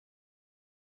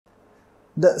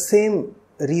The same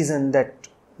reason that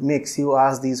makes you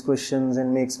ask these questions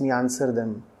and makes me answer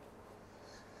them.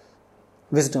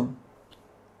 Wisdom,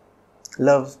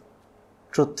 love,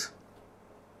 truth.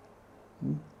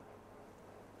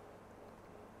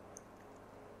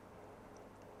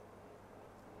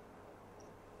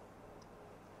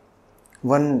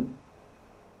 One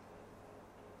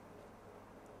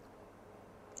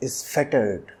is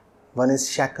fettered, one is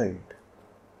shackled.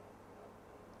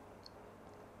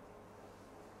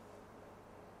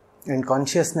 And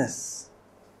consciousness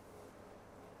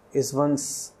is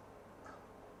one's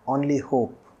only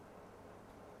hope.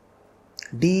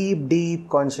 Deep, deep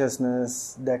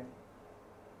consciousness that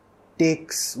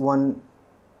takes one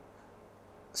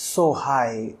so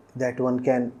high that one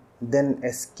can then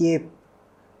escape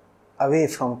away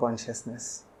from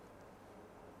consciousness.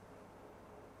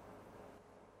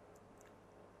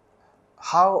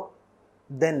 How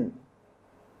then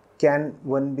can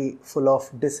one be full of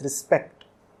disrespect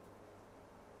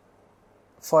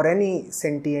for any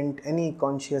sentient, any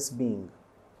conscious being?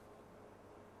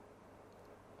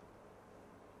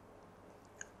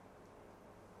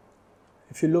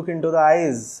 If you look into the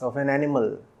eyes of an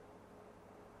animal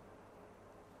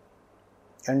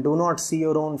and do not see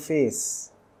your own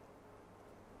face,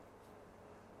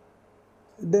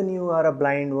 then you are a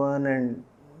blind one, and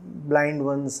blind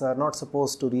ones are not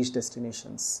supposed to reach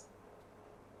destinations.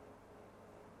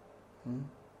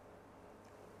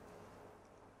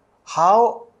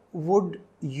 How would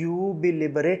you be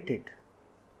liberated?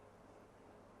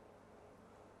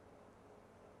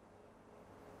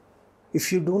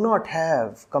 If you do not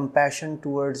have compassion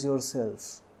towards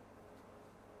yourself?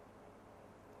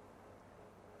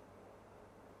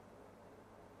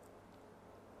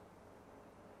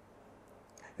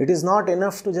 It is not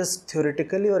enough to just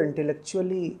theoretically or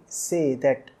intellectually say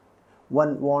that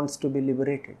one wants to be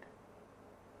liberated.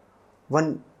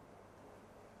 One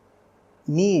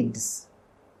needs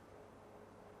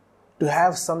to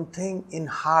have something in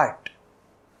heart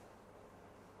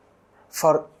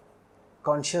for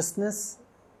consciousness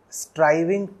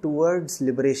striving towards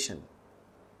liberation.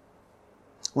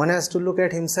 One has to look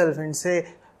at himself and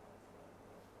say,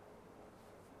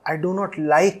 I do not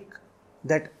like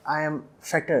that I am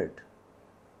fettered.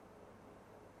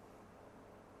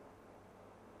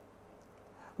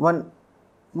 One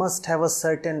must have a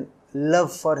certain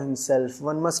love for himself.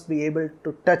 One must be able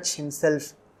to touch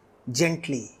himself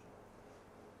gently.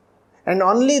 And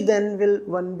only then will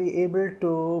one be able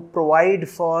to provide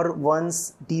for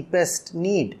one's deepest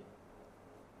need.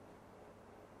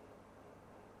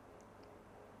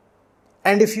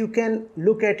 And if you can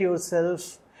look at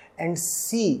yourself and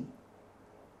see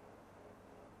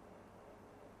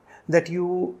that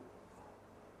you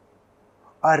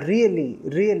are really,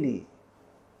 really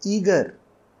eager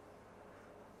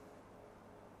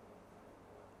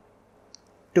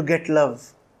to get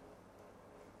love,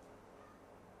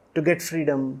 to get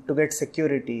freedom, to get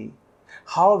security,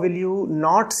 how will you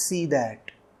not see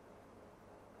that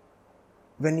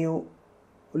when you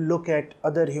look at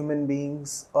other human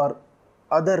beings or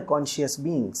other conscious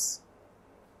beings?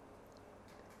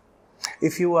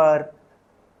 If you are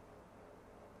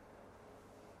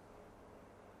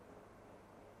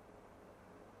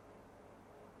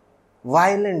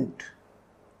violent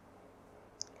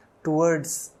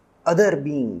towards other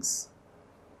beings,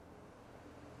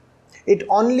 it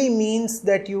only means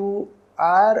that you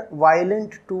are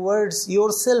violent towards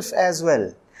yourself as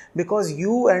well, because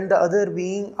you and the other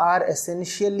being are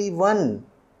essentially one.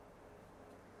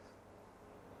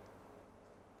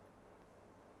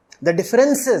 The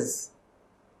differences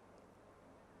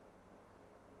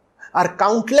are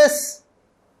countless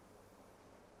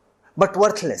but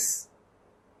worthless.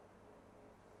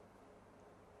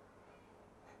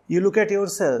 You look at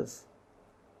yourself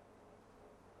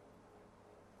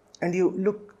and you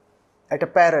look at a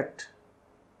parrot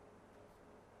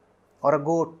or a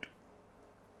goat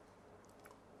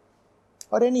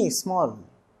or any small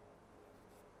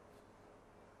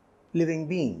living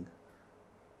being.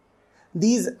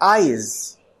 These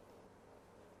eyes,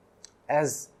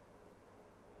 as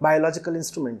biological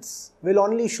instruments, will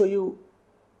only show you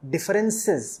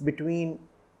differences between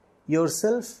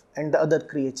yourself and the other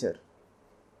creature.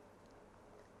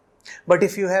 But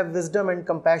if you have wisdom and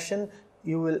compassion,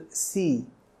 you will see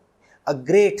a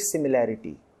great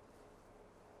similarity.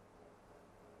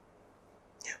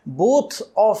 Both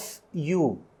of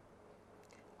you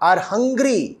are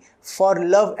hungry for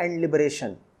love and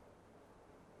liberation.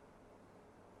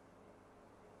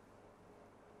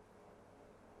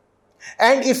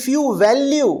 And if you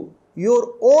value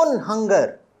your own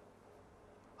hunger,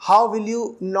 how will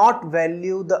you not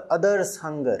value the other's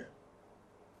hunger?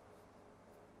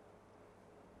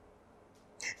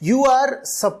 You are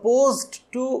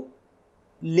supposed to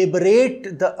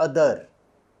liberate the other.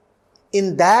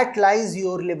 In that lies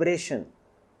your liberation.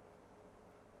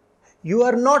 You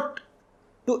are not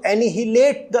to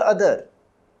annihilate the other.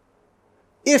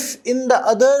 If in the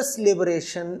other's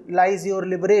liberation lies your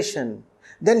liberation,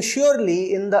 then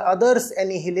surely in the other's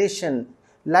annihilation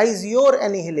lies your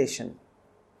annihilation.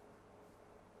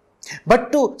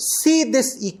 But to see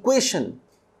this equation,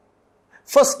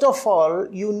 first of all,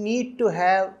 you need to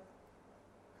have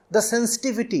the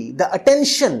sensitivity, the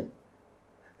attention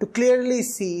to clearly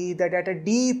see that at a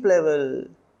deep level,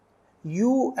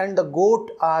 you and the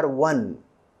goat are one.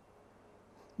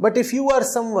 But if you are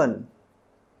someone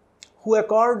who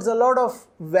accords a lot of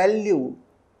value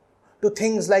to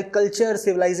things like culture,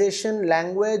 civilization,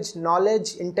 language,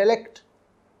 knowledge, intellect,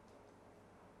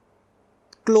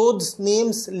 clothes,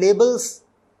 names, labels,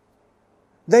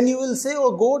 then you will say,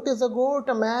 oh, a goat is a goat,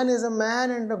 a man is a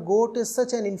man, and a goat is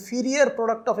such an inferior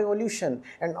product of evolution.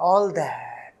 And all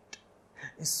that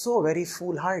is so very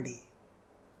foolhardy.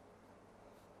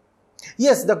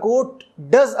 Yes, the goat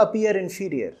does appear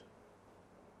inferior.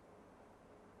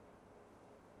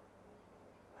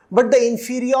 But the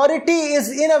inferiority is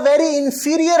in a very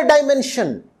inferior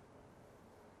dimension.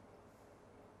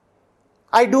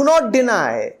 I do not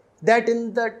deny that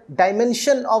in the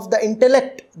dimension of the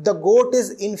intellect, the goat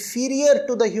is inferior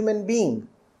to the human being.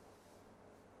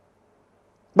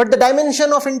 But the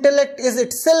dimension of intellect is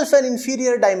itself an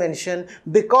inferior dimension,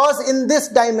 because in this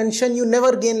dimension you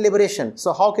never gain liberation.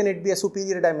 So how can it be a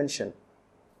superior dimension?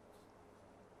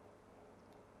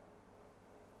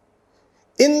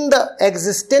 In the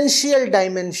existential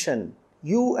dimension,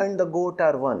 you and the goat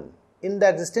are one. In the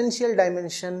existential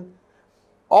dimension,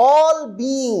 all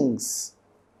beings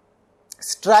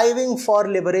striving for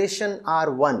liberation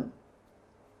are one.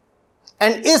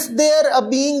 And is there a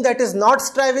being that is not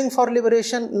striving for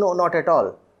liberation? No, not at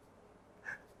all.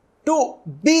 To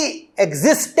be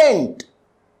existent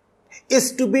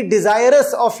is to be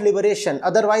desirous of liberation.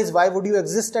 Otherwise, why would you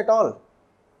exist at all?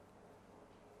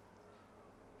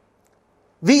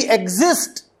 We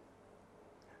exist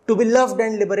to be loved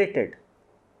and liberated.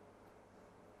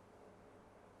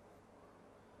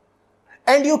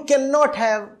 And you cannot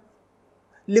have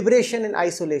liberation in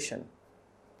isolation.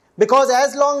 Because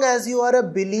as long as you are a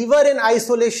believer in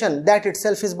isolation, that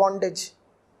itself is bondage.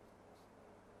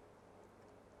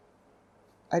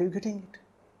 Are you getting it?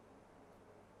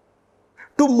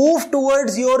 To move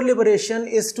towards your liberation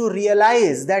is to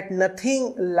realize that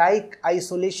nothing like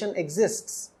isolation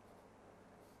exists.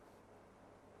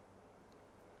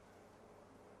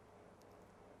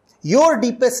 Your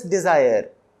deepest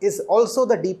desire is also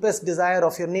the deepest desire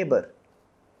of your neighbor.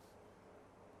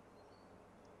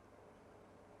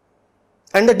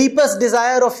 And the deepest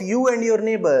desire of you and your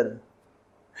neighbor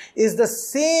is the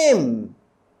same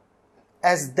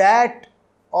as that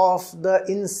of the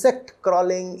insect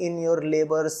crawling in your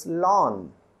neighbor's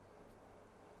lawn.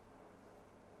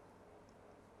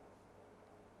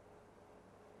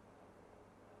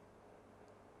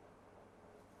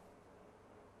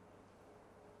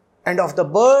 And of the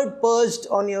bird perched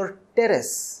on your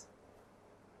terrace.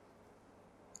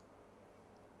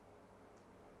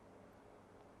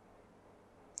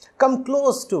 Come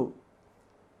close to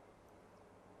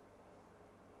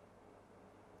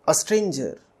a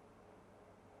stranger,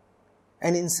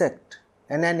 an insect,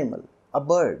 an animal, a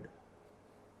bird.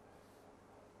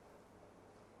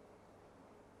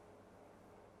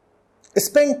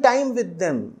 Spend time with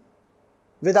them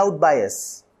without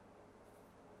bias.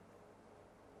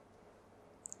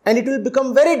 And it will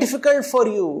become very difficult for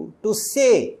you to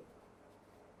say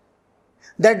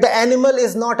that the animal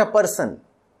is not a person.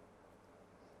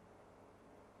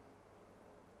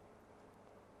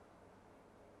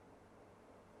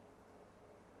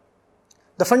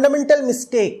 The fundamental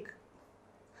mistake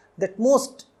that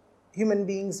most human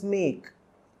beings make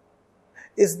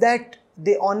is that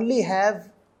they only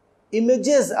have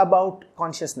images about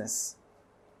consciousness.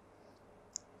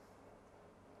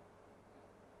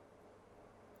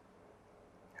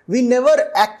 We never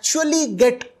actually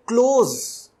get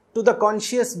close to the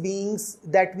conscious beings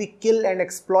that we kill and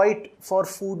exploit for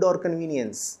food or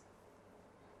convenience.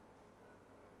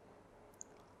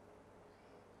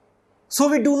 So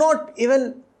we do not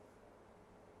even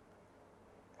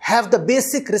have the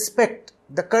basic respect,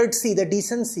 the courtesy, the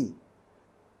decency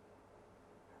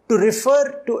to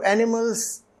refer to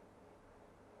animals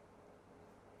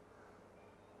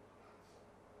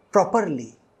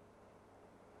properly.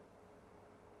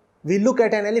 We look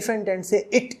at an elephant and say,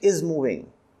 it is moving.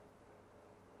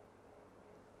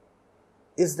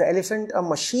 Is the elephant a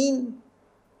machine?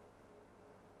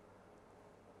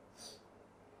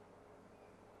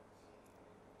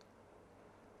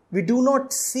 we do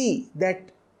not see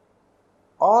that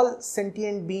all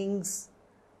sentient beings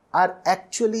are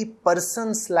actually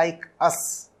persons like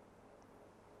us.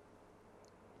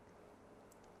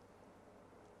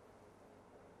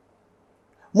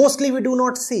 Mostly we do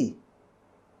not see.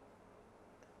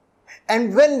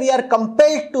 And when we are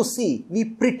compelled to see, we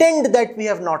pretend that we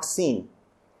have not seen.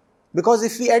 Because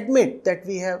if we admit that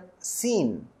we have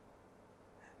seen,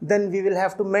 then we will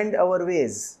have to mend our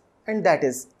ways, and that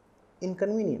is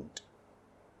inconvenient.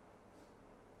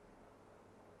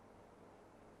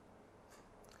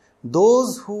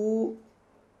 Those who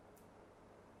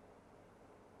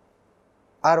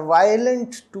are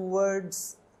violent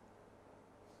towards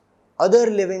other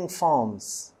living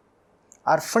forms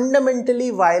are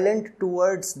fundamentally violent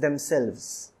towards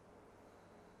themselves.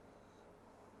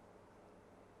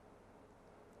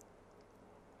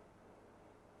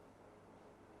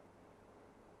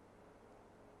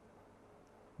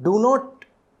 Do not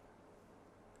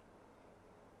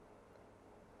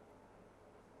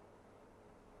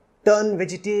turn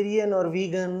vegetarian or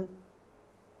vegan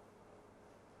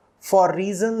for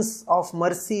reasons of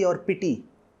mercy or pity.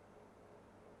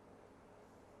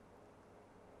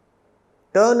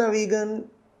 Turn a vegan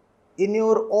in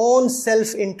your own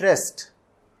self-interest.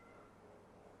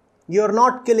 You are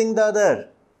not killing the other.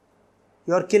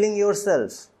 You are killing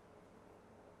yourself.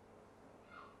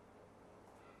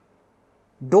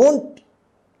 Don't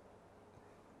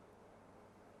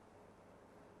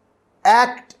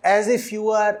act as if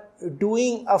you are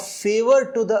doing a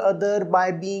favor to the other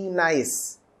by being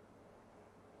nice.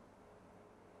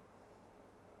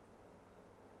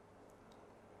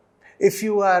 If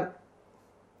you are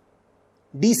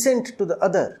decent to the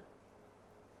other,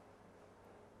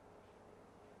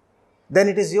 then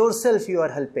it is yourself you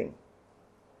are helping.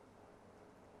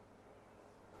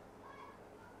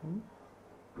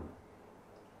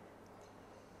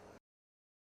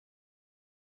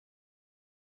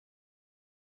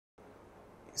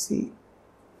 You see,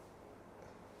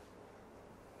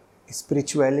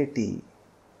 spirituality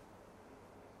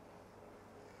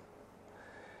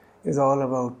is all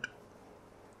about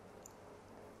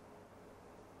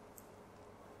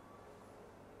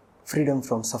freedom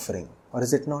from suffering, or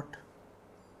is it not?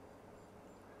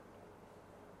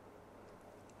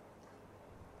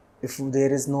 If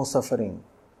there is no suffering,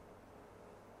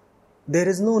 there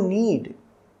is no need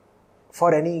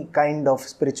for any kind of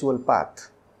spiritual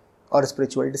path or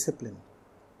spiritual discipline.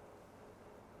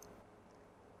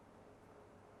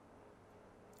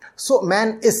 So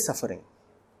man is suffering.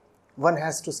 One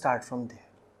has to start from there.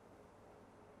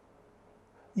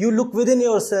 You look within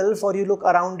yourself or you look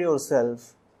around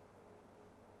yourself,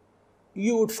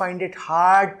 you would find it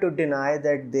hard to deny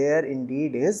that there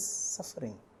indeed is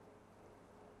suffering.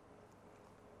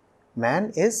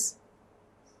 Man is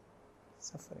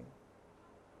suffering.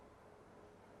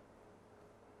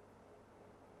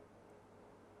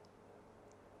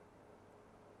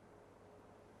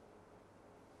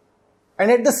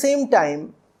 And at the same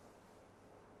time,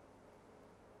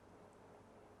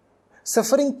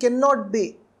 suffering cannot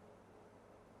be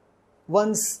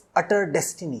one's utter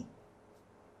destiny.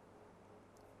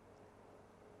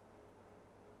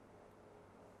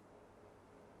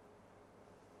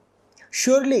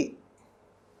 Surely,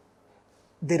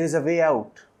 there is a way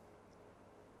out.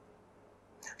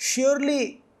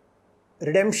 Surely,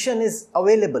 redemption is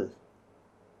available.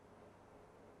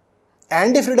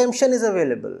 And if redemption is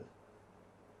available,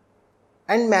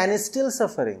 and man is still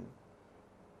suffering,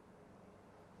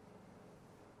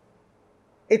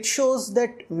 it shows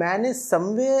that man is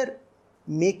somewhere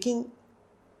making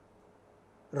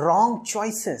wrong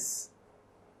choices.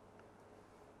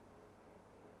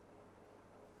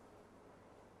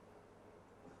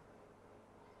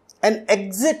 An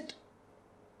exit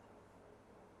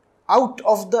out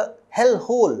of the hell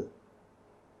hole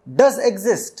does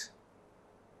exist,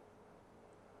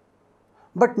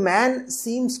 but man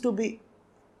seems to be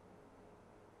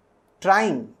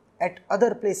trying at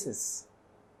other places,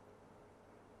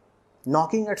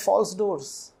 knocking at false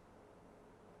doors.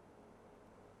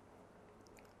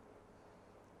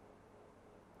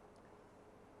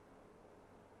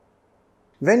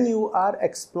 When you are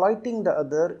exploiting the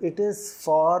other, it is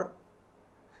for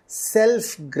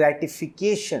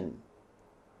self-gratification,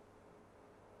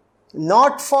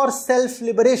 not for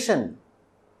self-liberation.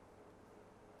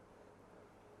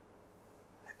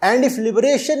 And if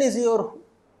liberation is your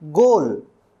goal,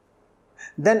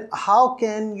 then how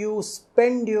can you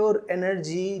spend your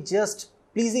energy just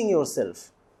pleasing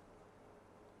yourself?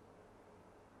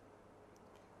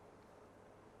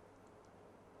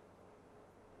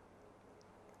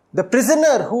 The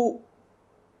prisoner who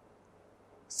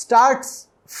starts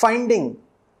finding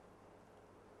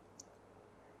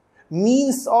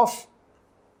means of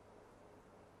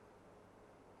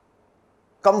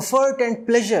comfort and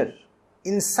pleasure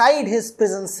inside his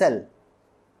prison cell,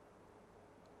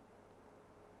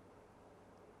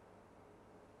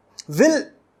 will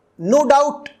no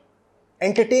doubt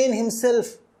entertain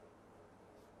himself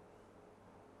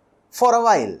for a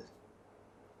while,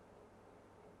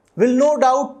 will no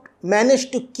doubt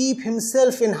manage to keep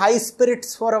himself in high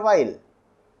spirits for a while,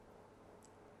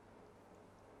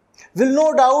 will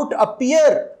no doubt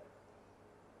appear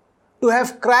to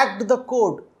have cracked the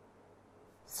code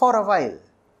for a while.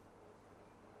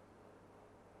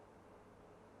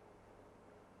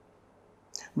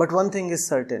 But one thing is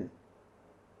certain,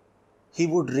 he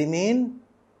would remain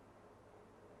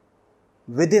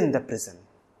within the prison.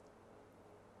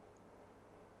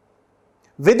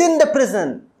 Within the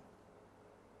prison,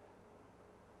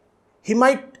 he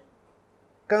might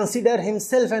consider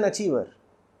himself an achiever.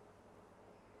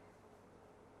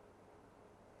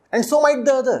 And so might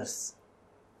the others.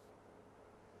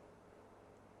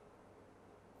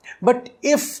 But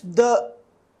if the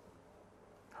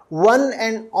one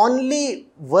and only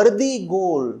worthy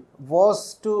goal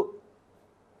was to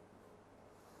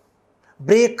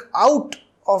break out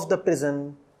of the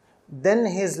prison, then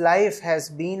his life has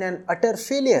been an utter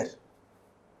failure.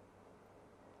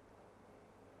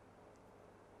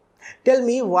 Tell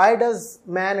me, why does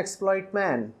man exploit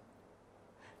man?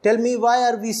 Tell me, why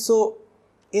are we so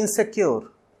insecure?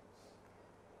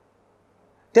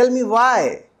 Tell me,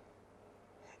 why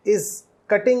is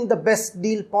cutting the best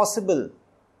deal possible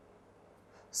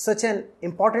such an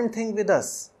important thing with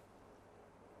us?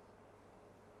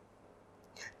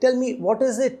 Tell me, what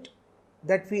is it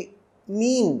that we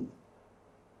mean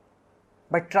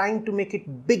by trying to make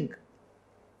it big?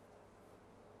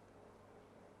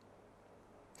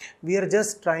 We are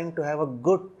just trying to have a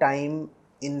good time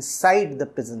inside the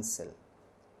prison cell.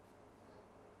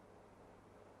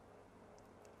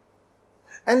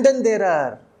 And then there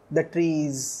are the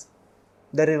trees,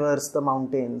 the rivers, the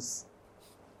mountains,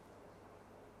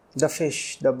 the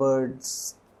fish, the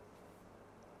birds,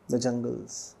 the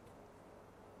jungles.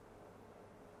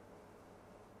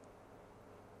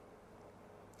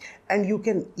 And you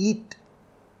can eat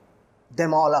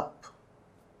them all up.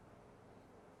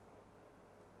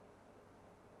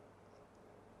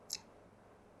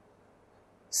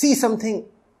 See something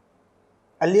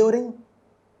alluring,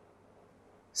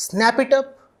 snap it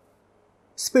up,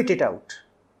 spit it out.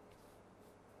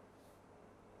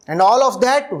 And all of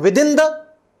that within the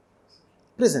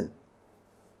prison.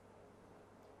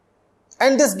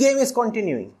 And this game is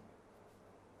continuing.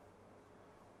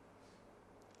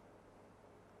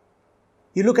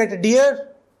 You look at a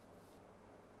deer,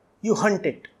 you hunt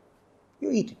it,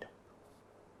 you eat it.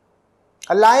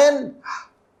 A lion,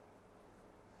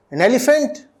 an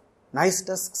elephant, nice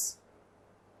tusks.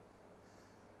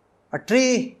 A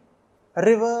tree, a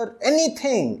river,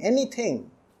 anything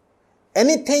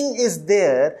is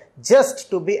there just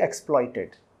to be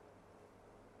exploited.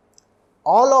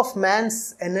 All of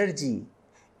man's energy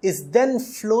is then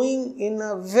flowing in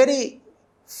a very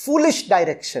foolish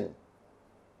direction.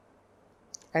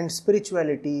 And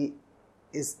spirituality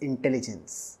is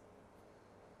intelligence.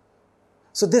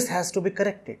 So this has to be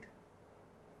corrected.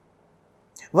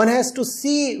 One has to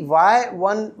see why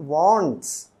one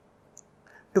wants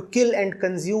to kill and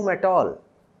consume at all.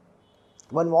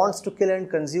 One wants to kill and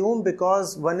consume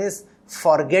because one is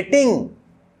forgetting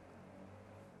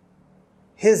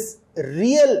his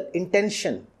real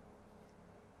intention.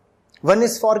 One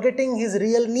is forgetting his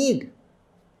real need.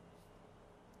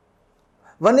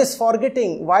 One is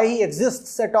forgetting why he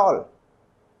exists at all.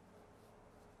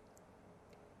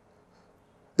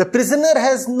 The prisoner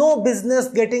has no business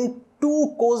getting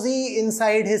too cozy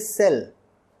inside his cell.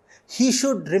 He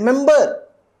should remember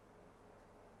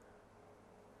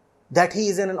that he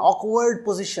is in an awkward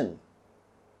position.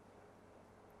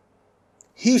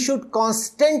 He should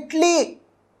constantly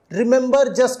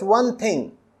remember just one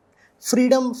thing: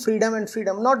 freedom, freedom and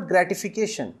freedom, not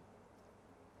gratification.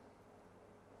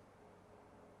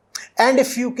 And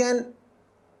if you can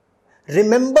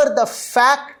remember the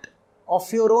fact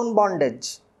of your own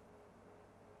bondage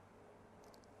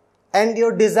and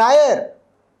your desire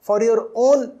for your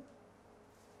own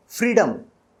freedom,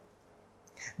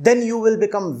 then you will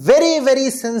become very, very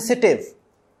sensitive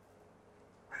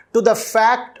to the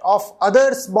fact of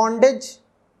others' bondage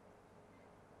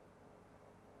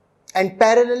and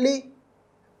parallelly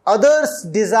others'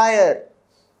 desire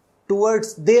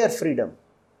towards their freedom.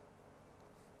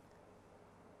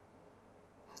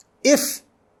 If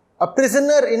a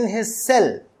prisoner in his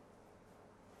cell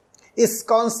is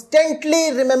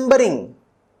constantly remembering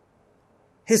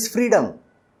his freedom,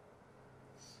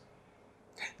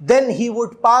 then he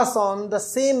would pass on the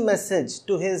same message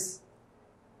to his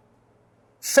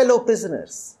fellow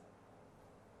prisoners,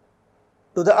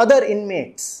 to the other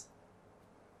inmates.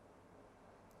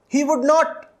 He would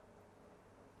not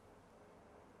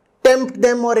tempt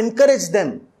them or encourage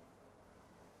them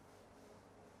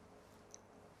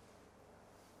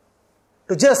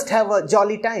to just have a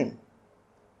jolly time.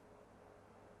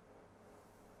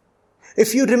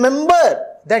 If you remember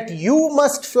that you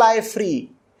must fly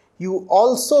free, you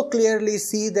also clearly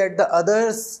see that the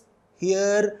others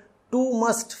here too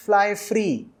must fly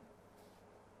free.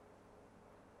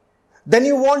 Then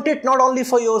you want it not only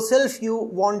for yourself, you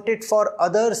want it for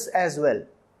others as well.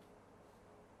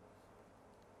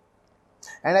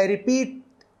 And I repeat,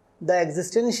 the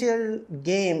existential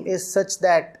game is such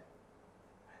that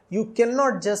you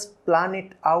cannot just plan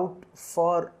it out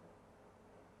for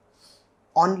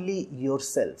only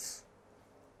yourself.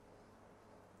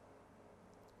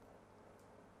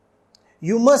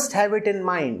 You must have it in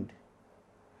mind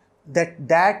that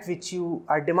that which you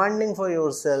are demanding for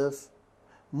yourself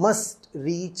must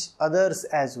reach others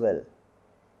as well.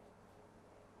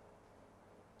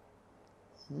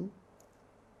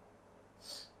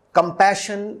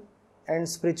 Compassion and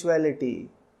spirituality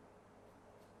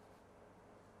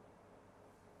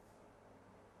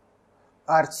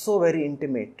are so very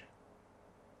intimate.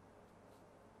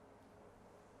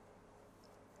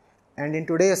 And in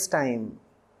today's time,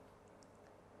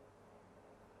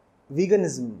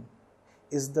 veganism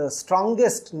is the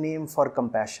strongest name for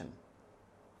compassion.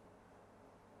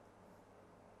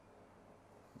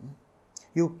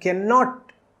 You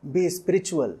cannot be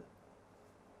spiritual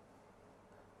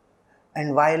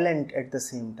and violent at the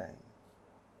same time.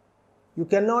 You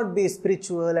cannot be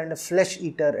spiritual and a flesh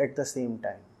eater at the same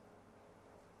time.